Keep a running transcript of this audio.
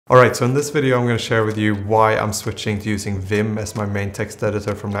Alright, so in this video I'm going to share with you why I'm switching to using Vim as my main text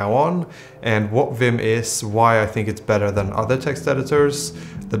editor from now on, and what Vim is, why I think it's better than other text editors,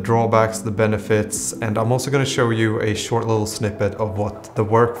 the drawbacks, the benefits, and I'm also going to show you a short little snippet of what the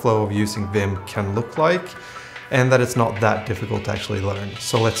workflow of using Vim can look like, and that it's not that difficult to actually learn.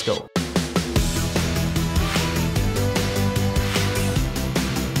 So let's go.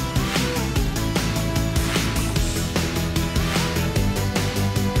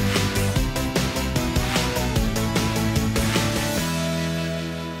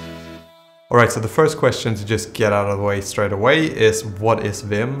 Alright, so the first question to just get out of the way straight away is, what is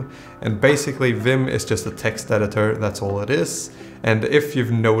Vim? And basically Vim is just a text editor, that's all it is. And if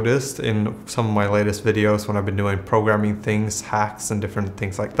you've noticed in some of my latest videos when I've been doing programming things, hacks and different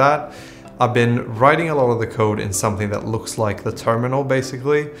things like that, I've been writing a lot of the code in something that looks like the terminal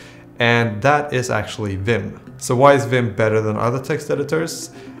basically, and that is actually Vim. So why is Vim better than other text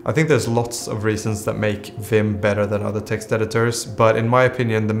editors? I think there's lots of reasons that make Vim better than other text editors, but in my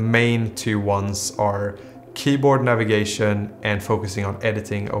opinion, the main two ones are keyboard navigation and focusing on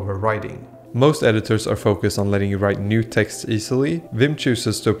editing over writing. Most editors are focused on letting you write new text easily. Vim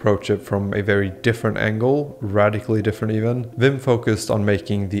chooses to approach it from a very different angle, radically different even. Vim focused on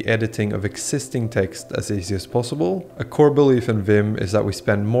making the editing of existing text as easy as possible. A core belief in Vim is that we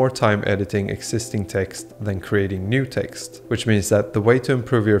spend more time editing existing text than creating new text, which means that the way to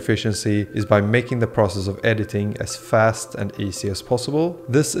improve your efficiency is by making the process of editing as fast and easy as possible.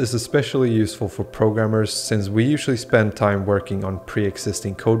 This is especially useful for programmers since we usually spend time working on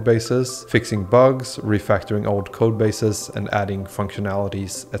pre-existing code bases, fixing bugs, refactoring old code bases, and adding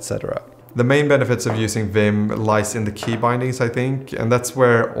functionalities, etc. The main benefits of using Vim lies in the key bindings, I think, and that's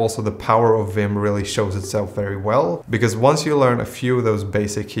where also the power of Vim really shows itself very well, because once you learn a few of those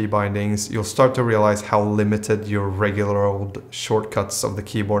basic key bindings, you'll start to realize how limited your regular old shortcuts of the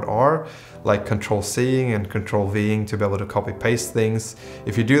keyboard are, like Control-C and Control-V to be able to copy-paste things.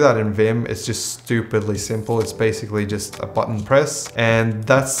 If you do that in Vim, it's just stupidly simple. It's basically just a button press, and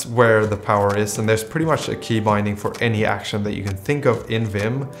that's where the power is. And there's pretty much a key binding for any action that you can think of in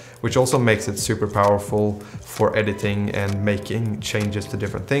Vim, which also makes it super powerful for editing and making changes to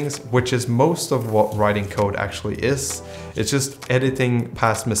different things, which is most of what writing code actually is. It's just editing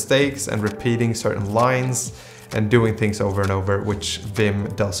past mistakes and repeating certain lines and doing things over and over, which Vim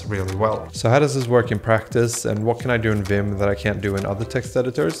does really well. So how does this work in practice, and what can I do in Vim that I can't do in other text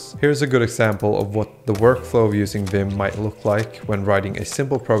editors? Here's a good example of what the workflow of using Vim might look like when writing a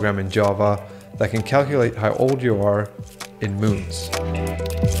simple program in Java that can calculate how old you are in moons.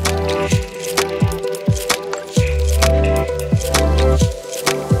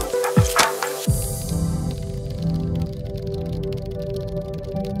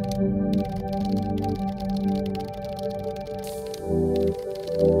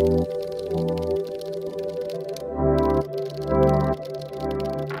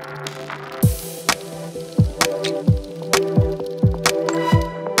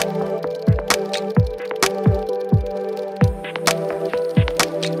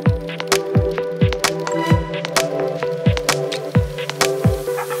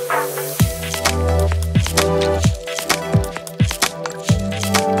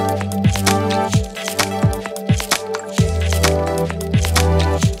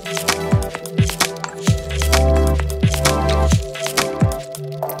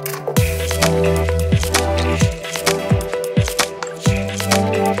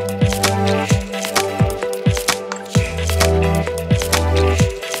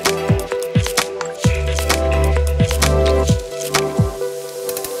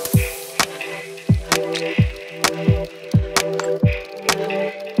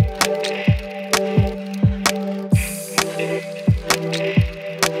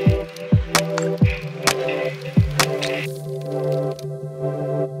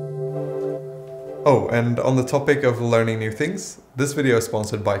 Oh, and on the topic of learning new things, this video is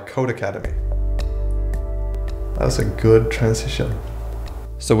sponsored by Code Academy. That was a good transition.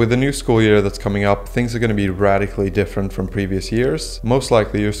 So with the new school year that's coming up, things are going to be radically different from previous years. Most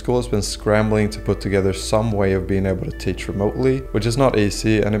likely your school has been scrambling to put together some way of being able to teach remotely, which is not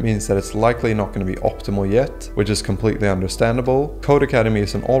easy, and it means that it's likely not going to be optimal yet, which is completely understandable. Code Academy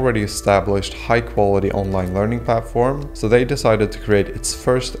is an already established high-quality online learning platform, so they decided to create its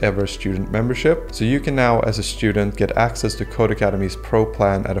first ever student membership. So you can now, as a student, get access to Code Academy's Pro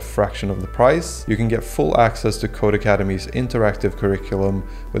plan at a fraction of the price. You can get full access to Code Academy's interactive curriculum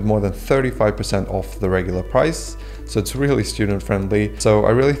with more than 35% off the regular price. So it's really student friendly. So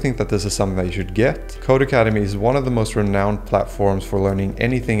I really think that this is something that you should get. Code Academy is one of the most renowned platforms for learning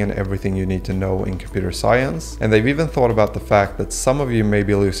anything and everything you need to know in computer science. And they've even thought about the fact that some of you may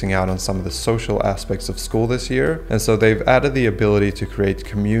be losing out on some of the social aspects of school this year. And so they've added the ability to create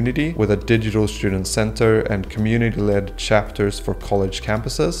community with a digital student center and community-led chapters for college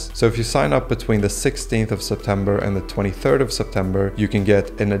campuses. So if you sign up between the 16th of September and the 23rd of September, you can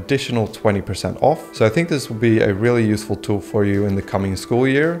get an additional 20% off. So I think this will be a really useful tool for you in the coming school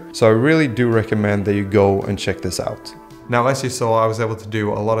year. So I really do recommend that you go and check this out. Now, as you saw, I was able to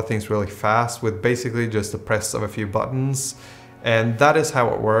do a lot of things really fast with basically just the press of a few buttons. And that is how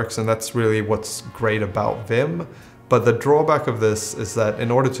it works, and that's really what's great about Vim. But the drawback of this is that in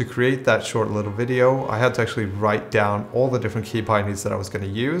order to create that short little video, I had to actually write down all the different key bindings that I was going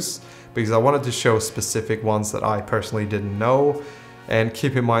to use, because I wanted to show specific ones that I personally didn't know. And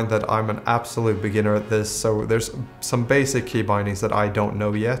keep in mind that I'm an absolute beginner at this, so there's some basic key bindings that I don't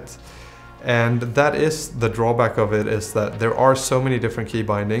know yet. And that is the drawback of it, is that there are so many different key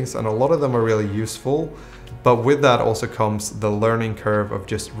bindings and a lot of them are really useful. But with that also comes the learning curve of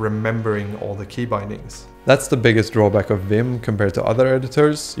just remembering all the key bindings. That's the biggest drawback of Vim compared to other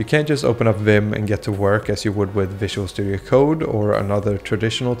editors. You can't just open up Vim and get to work as you would with Visual Studio Code or another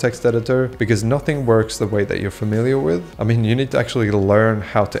traditional text editor, because nothing works the way that you're familiar with. I mean, you need to actually learn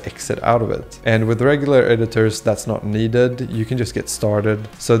how to exit out of it. And with regular editors, that's not needed. You can just get started.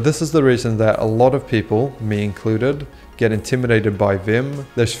 So this is the reason that a lot of people, me included, get intimidated by Vim.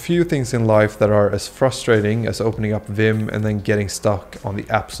 There's few things in life that are as frustrating as opening up Vim and then getting stuck on the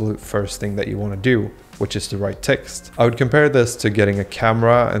absolute first thing that you want to do, which is to write text. I would compare this to getting a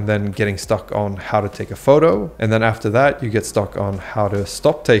camera and then getting stuck on how to take a photo. And then after that, you get stuck on how to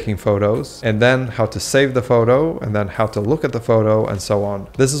stop taking photos, and then how to save the photo, and then how to look at the photo, and so on.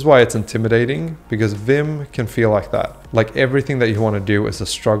 This is why it's intimidating, because Vim can feel like that. Like everything that you want to do is a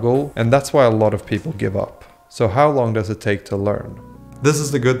struggle, and that's why a lot of people give up. So how long does it take to learn? This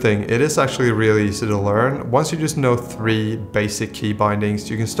is the good thing. It is actually really easy to learn. Once you just know 3 basic key bindings,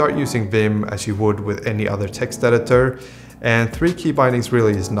 you can start using Vim as you would with any other text editor. And 3 key bindings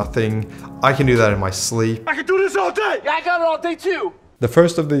really is nothing. I can do that in my sleep. I can do this all day! Yeah, I got it all day too! The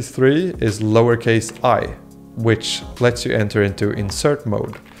first of these 3 is lowercase I, which lets you enter into insert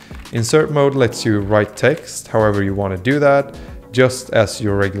mode. Insert mode lets you write text however you want to do that, just as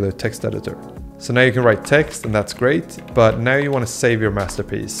your regular text editor. So now you can write text, and that's great, but now you want to save your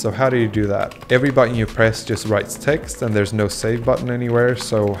masterpiece. So how do you do that? Every button you press just writes text and there's no save button anywhere,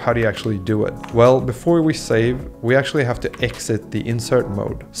 so how do you actually do it? Well, before we save, we actually have to exit the insert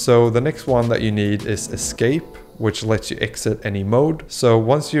mode. So the next one that you need is escape, which lets you exit any mode. So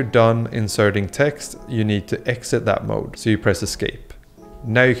once you're done inserting text, you need to exit that mode. So you press escape.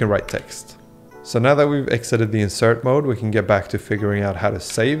 Now you can write text. So now that we've exited the insert mode, we can get back to figuring out how to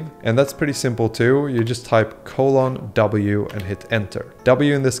save. And that's pretty simple too. You just type :W and hit enter.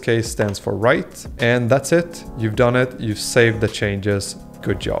 W in this case stands for write. And that's it. You've done it. You've saved the changes.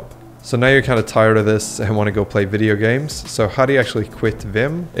 Good job. So now you're kind of tired of this and want to go play video games. So how do you actually quit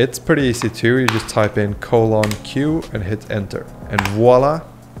Vim? It's pretty easy too. You just type in :Q and hit enter. And voila,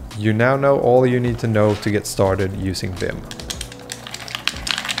 you now know all you need to know to get started using Vim.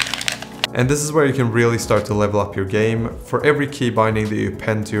 And this is where you can really start to level up your game. For every key binding that you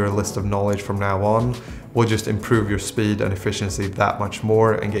append to your list of knowledge from now on will just improve your speed and efficiency that much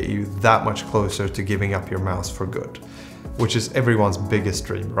more and get you that much closer to giving up your mouse for good, which is everyone's biggest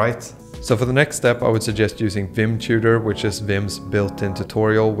dream, right? So for the next step, I would suggest using Vim Tutor, which is Vim's built-in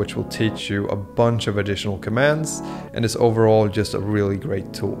tutorial, which will teach you a bunch of additional commands and is overall just a really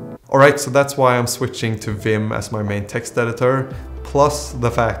great tool. Alright, so that's why I'm switching to Vim as my main text editor. Plus the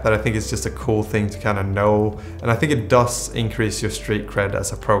fact that I think it's just a cool thing to kind of know, and I think it does increase your street cred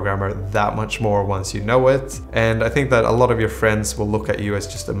as a programmer that much more once you know it. And I think that a lot of your friends will look at you as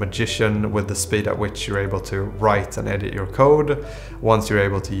just a magician with the speed at which you're able to write and edit your code once you're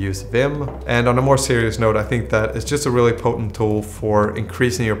able to use Vim. And on a more serious note, I think that it's just a really potent tool for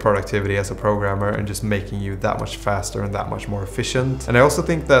increasing your productivity as a programmer and just making you that much faster and that much more efficient. And I also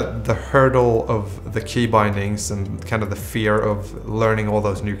think that the hurdle of the key bindings and kind of the fear of learning all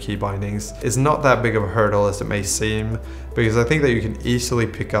those new key bindings is not that big of a hurdle as it may seem, because I think that you can easily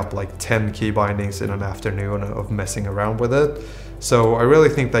pick up like 10 key bindings in an afternoon of messing around with it. So I really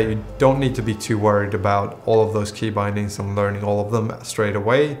think that you don't need to be too worried about all of those key bindings and learning all of them straight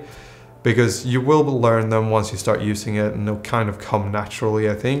away, because you will learn them once you start using it and they'll kind of come naturally,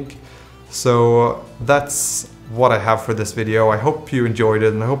 I think. So that's what I have for this video. I hope you enjoyed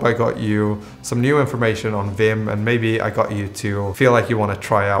it, and I hope I got you some new information on Vim, and maybe I got you to feel like you want to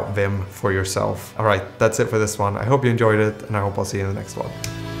try out Vim for yourself. Alright, that's it for this one. I hope you enjoyed it, and I hope I'll see you in the next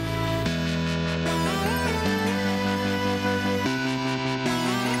one.